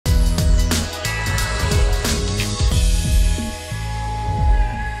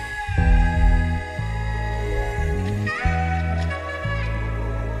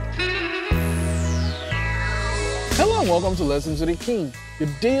welcome to Lessons with the King, your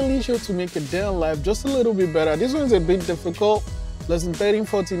daily show to make your day in life just a little bit better. This one's a bit difficult. Lesson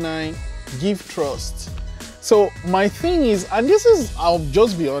 1349, give trust. So my thing is, and this is, I'll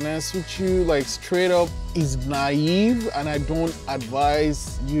just be honest with you, like straight up, is naive, and I don't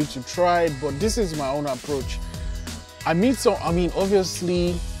advise you to try it, but this is my own approach.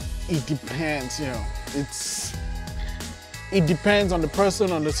 Obviously it depends, it depends on the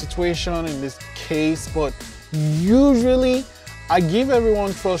person, on the situation in this case, but usually I give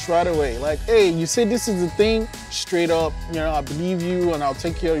everyone trust right away. Like, hey, you say this is the thing, straight up, I believe you and I'll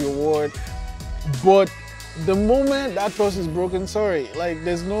take care of your word. But the moment that trust is broken, sorry, like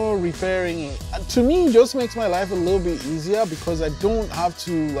there's no repairing it. To me, it just makes my life a little bit easier because I don't have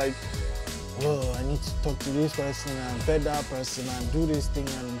to like, oh, I need to talk to this person and vet that person and do this thing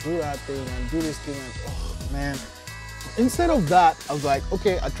and do that thing and do this thing and oh man. Instead of that, I was like,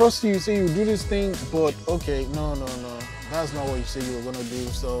 okay, I trust you, say you do this thing, but okay, no, that's not what you said you were gonna do.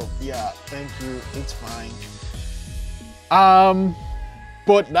 So yeah, thank you, it's fine.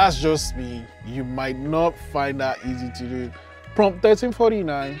 But that's just me. You might not find that easy to do. Prompt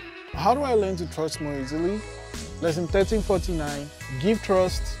 1349, how do I learn to trust more easily? Lesson 1349, give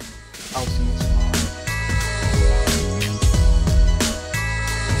trust. I'll see you tomorrow.